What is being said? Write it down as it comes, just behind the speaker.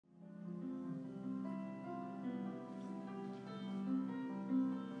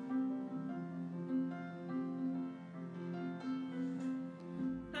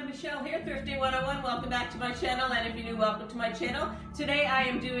Michelle here, Thrifting 101. Welcome back to my channel, and if you're new, welcome to my channel. Today I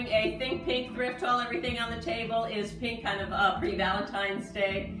am doing a Think Pink thrift haul. Everything on the table is pink, kind of pre-Valentine's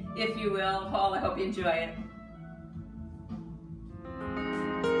Day, if you will, haul. I hope you enjoy it.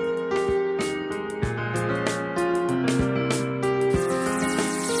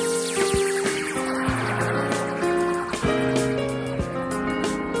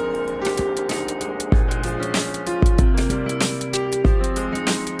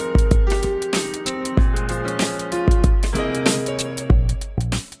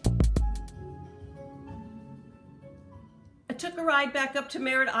 Took a ride back up to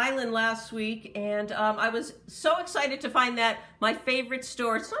Merritt Island last week, and I was so excited to find that my favorite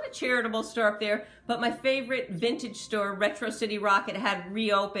store, it's not a charitable store up there, but my favorite vintage store, Retro City Rocket, had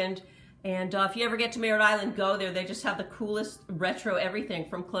reopened. And if you ever get to Merritt Island, go there. They just have the coolest retro everything,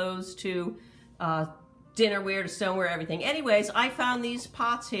 from clothes to dinnerware to stoneware, everything. Anyways, I found these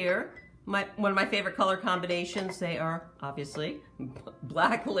pots here. One of my favorite color combinations. They are obviously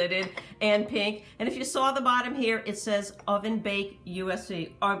black lidded and pink. And if you saw the bottom here, it says Oven Bake USA.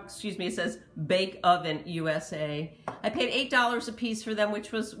 Excuse me, it says Bake Oven USA. I paid $8 a piece for them,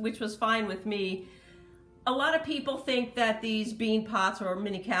 which was fine with me. A lot of people think that these bean pots or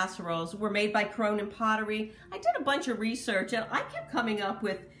mini casseroles were made by Cronin Pottery. I did a bunch of research, and I kept coming up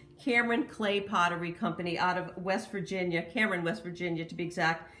with Cameron Clay Pottery Company out of West Virginia, Cameron, West Virginia to be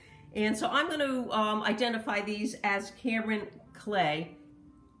exact. And so I'm going to identify these as Cameron Clay.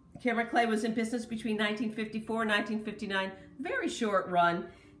 Cameron Clay was in business between 1954 and 1959, very short run.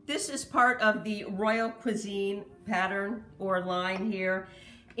 This is part of the Royal Cuisine pattern or line here.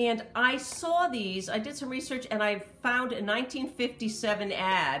 And I saw these, I did some research, and I found a 1957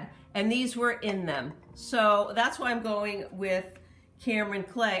 ad, and these were in them. So that's why I'm going with Cameron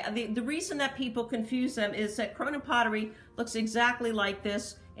Clay. The reason that people confuse them is that Cronin Pottery looks exactly like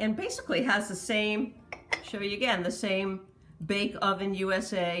this, and basically has the same, show you again, the same Bake Oven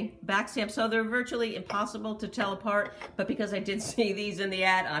USA back stamp. So they're virtually impossible to tell apart, but because I did see these in the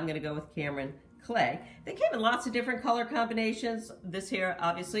ad, I'm gonna go with Cameron Clay. They came in lots of different color combinations. This here,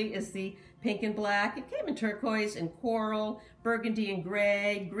 obviously, is the pink and black. It came in turquoise and coral, burgundy and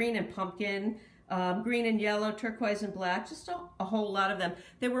gray, green and pumpkin, green and yellow, turquoise and black, just a whole lot of them.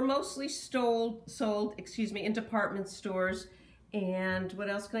 They were mostly sold in department stores. And what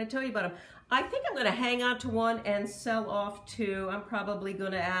else can I tell you about them? I think I'm going to hang on to one and sell off two. I'm probably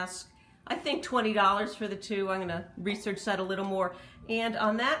going to ask, I think, $20 for the two. I'm going to research that a little more. And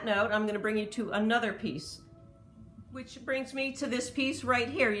on that note, I'm going to bring you to another piece, which brings me to this piece right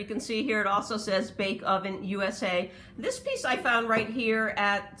here. You can see here it also says Bake Oven USA. This piece I found right here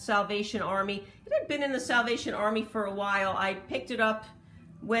at Salvation Army. It had been in the Salvation Army for a while. I picked it up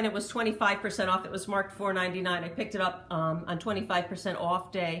when it was 25% off. It was marked $4.99. I picked it up on 25%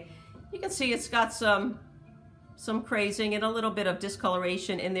 off day. You can see it's got some crazing and a little bit of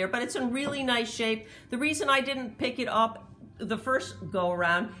discoloration in there, but it's in really nice shape. The reason I didn't pick it up the first go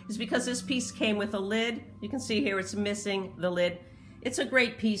around is because this piece came with a lid. You can see here it's missing the lid. It's a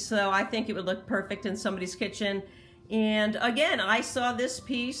great piece though. I think it would look perfect in somebody's kitchen. And again, I saw this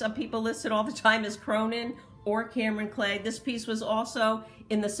piece, people list it all the time as Cronin or Cameron Clay. This piece was also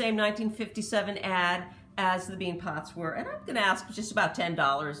in the same 1957 ad as the bean pots were. And I'm going to ask just about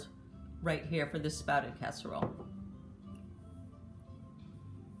 $10 right here for this spouted casserole.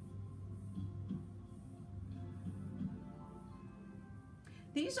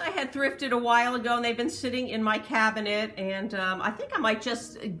 These I had thrifted a while ago, and they've been sitting in my cabinet, and I think I might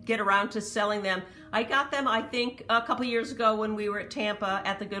just get around to selling them. I got them, I think, a couple years ago when we were at Tampa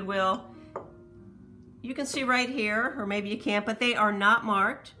at the Goodwill. You can see right here, or maybe you can't, but they are not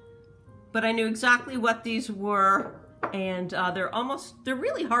marked. But I knew exactly what these were, and they're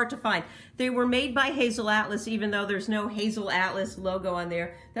really hard to find. They were made by Hazel Atlas, even though there's no Hazel Atlas logo on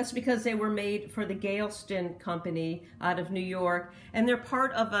there. That's because they were made for the Galeston Company out of New York, and they're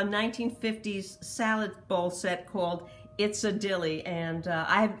part of a 1950s salad bowl set called It's a Dilly, and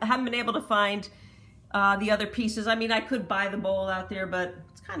I haven't been able to find the other pieces. I mean, I could buy the bowl out there, but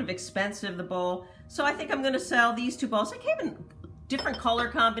it's kind of expensive, the bowl. So I think I'm going to sell these two bowls. They came in different color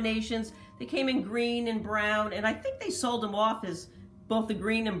combinations. They came in green and brown, and I think they sold them off as both the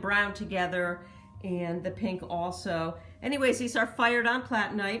green and brown together, and the pink also. Anyways, these are fired on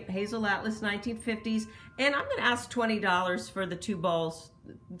platinite, Hazel Atlas 1950s, and I'm going to ask $20 for the two bowls.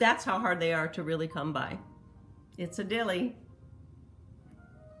 That's how hard they are to really come by. It's a dilly.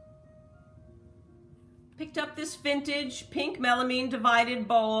 Picked up this vintage pink melamine divided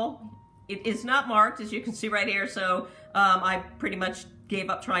bowl. It is not marked, as you can see right here, so I pretty much gave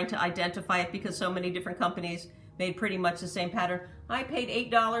up trying to identify it because so many different companies made pretty much the same pattern. I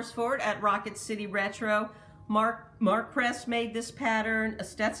paid $8 for it at Rocket City Retro. Mark Press made this pattern,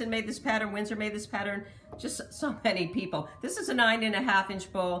 Stetson made this pattern, Windsor made this pattern, just so many people. This is a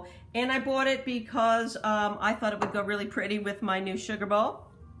 9.5-inch bowl, and I bought it because I thought it would go really pretty with my new sugar bowl.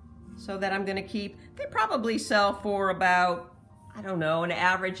 So that I'm gonna keep. They probably sell for about, I don't know, an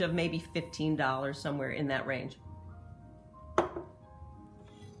average of maybe $15, somewhere in that range.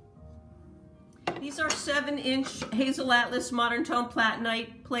 These are 7-inch Hazel Atlas Modern Tone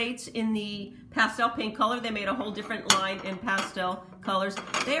Platinite plates in the pastel pink color. They made a whole different line in pastel colors.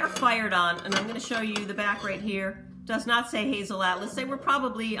 They are fired on, and I'm gonna show you the back right here. Does not say Hazel Atlas. They were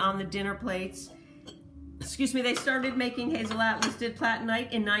probably on the dinner plates. Excuse me, they started making Hazel Atlas did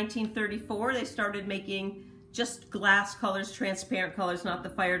Platinite in 1934. They started making just glass colors, transparent colors, not the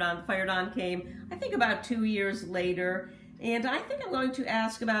fired on. Fired on came, I think, about 2 years later. And I think I'm going to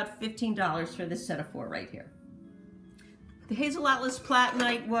ask about $15 for this set of 4 right here. The Hazel Atlas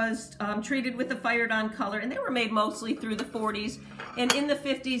Platinite was treated with the fired on color, and they were made mostly through the 40s. And in the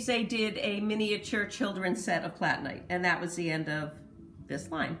 50s, they did a miniature children's set of Platinite, and that was the end of this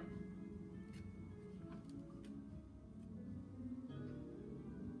line.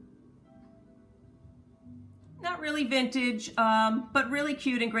 Not really vintage, but really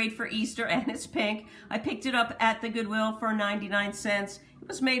cute and great for Easter, and it's pink. I picked it up at the Goodwill for 99 cents. It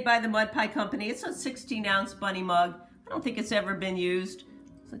was made by the Mud Pie Company. It's a 16-ounce bunny mug. I don't think it's ever been used.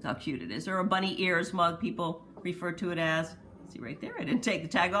 Look how cute it is. Or a bunny ears mug, people refer to it as. See right there, I didn't take the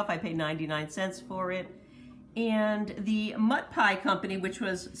tag off. I paid 99 cents for it. And the Mud Pie Company, which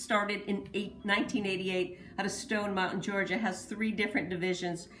was started in 1988 out of Stone Mountain, Georgia, has 3 different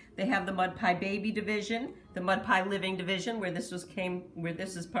divisions. They have the Mud Pie Baby division, the Mud Pie Living division, where this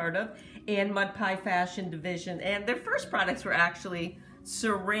is part of, and Mud Pie Fashion division. And their first products were actually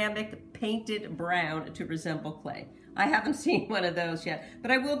ceramic painted brown to resemble clay. I haven't seen one of those yet, but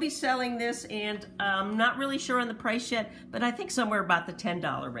I will be selling this, and I'm not really sure on the price yet, but I think somewhere about the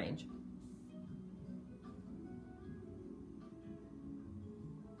 $10 range.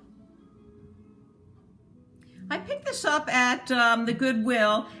 I picked this up at the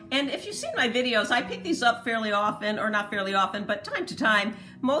Goodwill, and if you've seen my videos, I pick these up fairly often, or not fairly often, but time to time,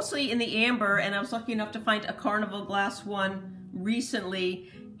 mostly in the amber, and I was lucky enough to find a Carnival glass one recently,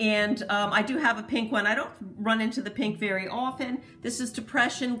 and I do have a pink one. I don't run into the pink very often. This is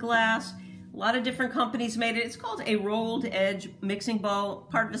Depression glass. A lot of different companies made it. It's called a rolled edge mixing bowl,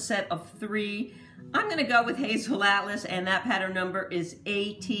 part of a set of 3. I'm gonna go with Hazel Atlas, and that pattern number is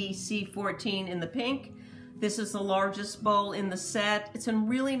ATC14 in the pink. This is the largest bowl in the set. It's in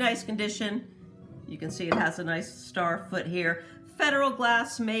really nice condition. You can see it has a nice star foot here. Federal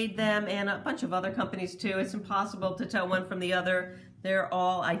Glass made them, and a bunch of other companies too. It's impossible to tell one from the other. They're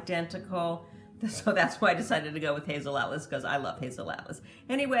all identical. So that's why I decided to go with Hazel Atlas, because I love Hazel Atlas.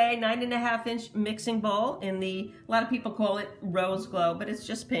 Anyway, 9.5-inch mixing bowl in the, a lot of people call it rose glow, but it's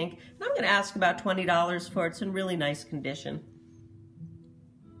just pink. And I'm gonna ask about $20 for it. It's in really nice condition.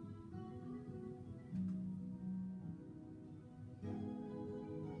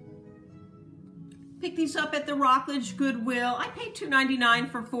 Picked these up at the Rockledge Goodwill. I paid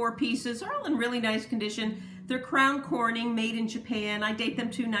 $2.99 for 4 pieces. They're all in really nice condition. They're Crown Corning, made in Japan. I date them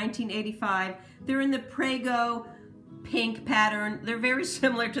to 1985. They're in the Prego pink pattern. They're very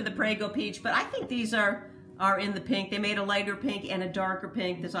similar to the Prego peach, but I think these are in the pink. They made a lighter pink and a darker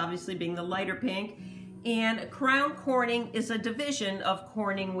pink, this obviously being the lighter pink. And Crown Corning is a division of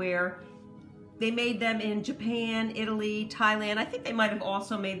Corning where they made them in Japan, Italy, Thailand. I think they might have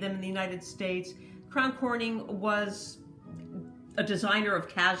also made them in the United States. Crown Corning was a designer of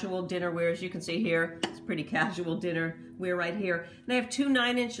casual dinnerware, as you can see here. It's pretty casual dinnerware right here. And I have 2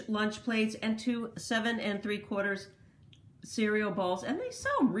 9-inch lunch plates and 2 7 3/4 cereal bowls, and they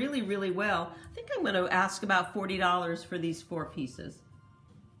sell really, really well. I think I'm going to ask about $40 for these 4 pieces.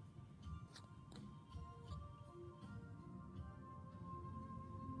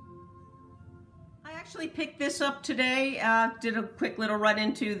 I actually picked this up today, did a quick little run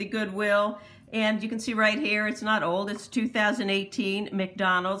into the Goodwill. And you can see right here, it's not old, it's 2018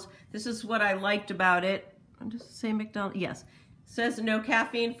 McDonald's. This is what I liked about it. Does it say McDonald's? Yes. It says no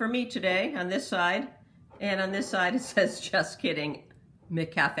caffeine for me today on this side. And on this side it says just kidding,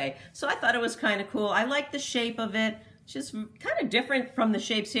 McCafe. So I thought it was kind of cool. I like the shape of it. It's just kind of different from the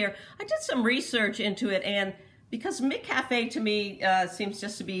shapes here. I did some research into it, and because McCafe to me seems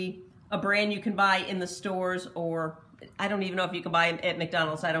just to be a brand you can buy in the stores, or I don't even know if you can buy them at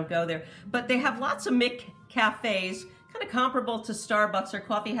McDonald's. I don't go there. But they have lots of McCafes, kind of comparable to Starbucks or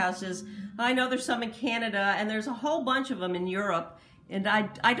coffee houses. I know there's some in Canada, and there's a whole bunch of them in Europe. And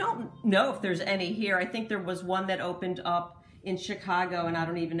I don't know if there's any here. I think there was one that opened up in Chicago, and I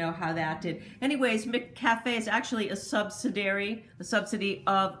don't even know how that did. Anyways, McCafe is actually a subsidy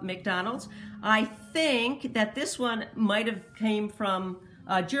of McDonald's. I think that this one might have came from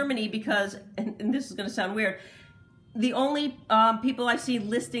Germany because, and this is going to sound weird, the only people I've seen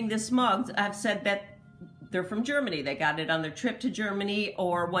listing this mug have said that they're from Germany. They got it on their trip to Germany,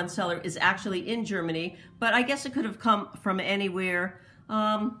 or one seller is actually in Germany, but I guess it could have come from anywhere.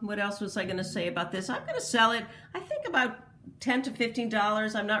 What else was I going to say about this? I'm going to sell it, I think about $10 to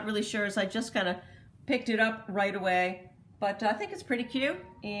 $15. I'm not really sure, as I just kind of picked it up right away, but I think it's pretty cute,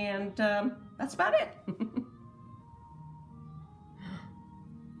 and that's about it.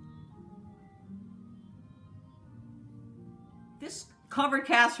 This covered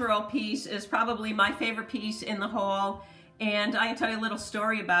casserole piece is probably my favorite piece in the haul, and I can tell you a little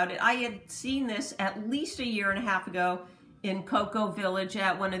story about it. I had seen this at least a year and a half ago in Cocoa Village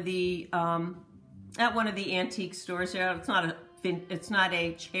at one of the antique stores. It's not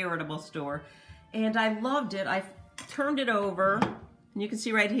a charitable store, and I loved it. I turned it over, and you can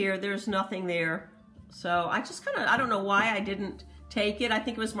see right here there's nothing there. So I just I don't know why I didn't take it. I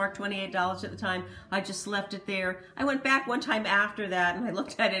think it was marked $28 at the time. I just left it there. I went back one time after that and I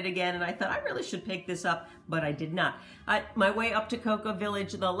looked at it again and I thought I really should pick this up, but I did not. My way up to Cocoa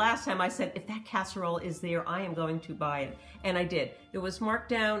Village, the last time I said, if that casserole is there, I am going to buy it. And I did. It was marked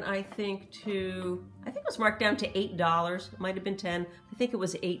down, I think it was marked down to $8. It might have been 10. I think it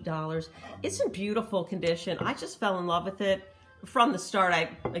was $8. It's in beautiful condition. I just fell in love with it from the start.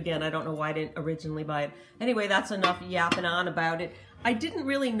 Again, I don't know why I didn't originally buy it. Anyway, that's enough yapping on about it. I didn't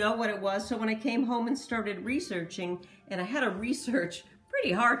really know what it was, so when I came home and started researching, and I had to research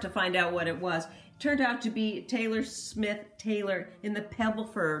pretty hard to find out what it was, it turned out to be Taylor Smith Taylor in the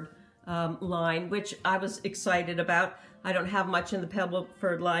Pebbleford line, which I was excited about. I don't have much in the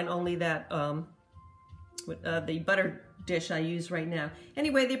Pebbleford line, only that the butter dish I use right now.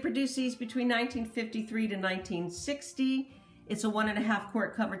 Anyway, they produced these between 1953 to 1960. It's a 1.5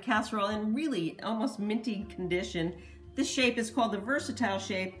 quart covered casserole in really almost minty condition. This shape is called the versatile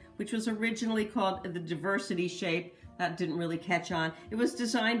shape, which was originally called the diversity shape. That didn't really catch on. It was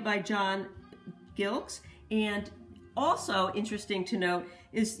designed by John Gilks, and also interesting to note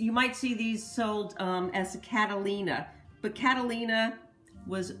is you might see these sold as a Catalina, but Catalina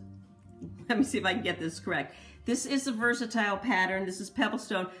was, let me see if I can get this correct. This is a versatile pattern. This is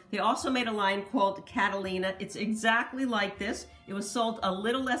Pebblestone. They also made a line called Catalina. It's exactly like this. It was sold a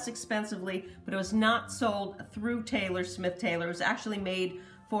little less expensively, but it was not sold through Taylor Smith Taylor. It was actually made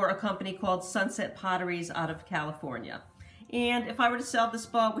for a company called Sunset Potteries out of California. And if I were to sell this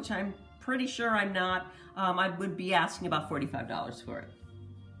ball, which I'm pretty sure I'm not, I would be asking about $45 for it.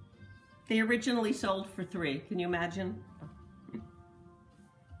 They originally sold for $3. Can you imagine?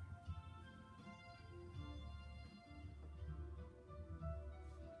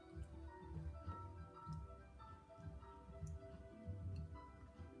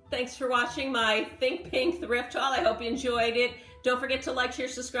 Thanks for watching my Think Pink thrift haul. I hope you enjoyed it. Don't forget to like, share,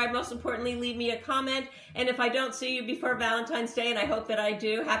 subscribe. Most importantly, leave me a comment. And if I don't see you before Valentine's Day, and I hope that I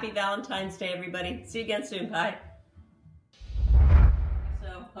do, happy Valentine's Day, everybody. See you again soon. Bye.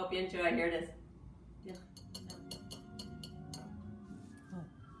 So, hope you enjoy. Here it is. Yeah. Oh.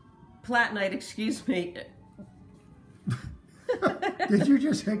 Platinite, excuse me. Did you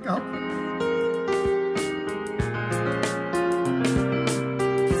just hiccup?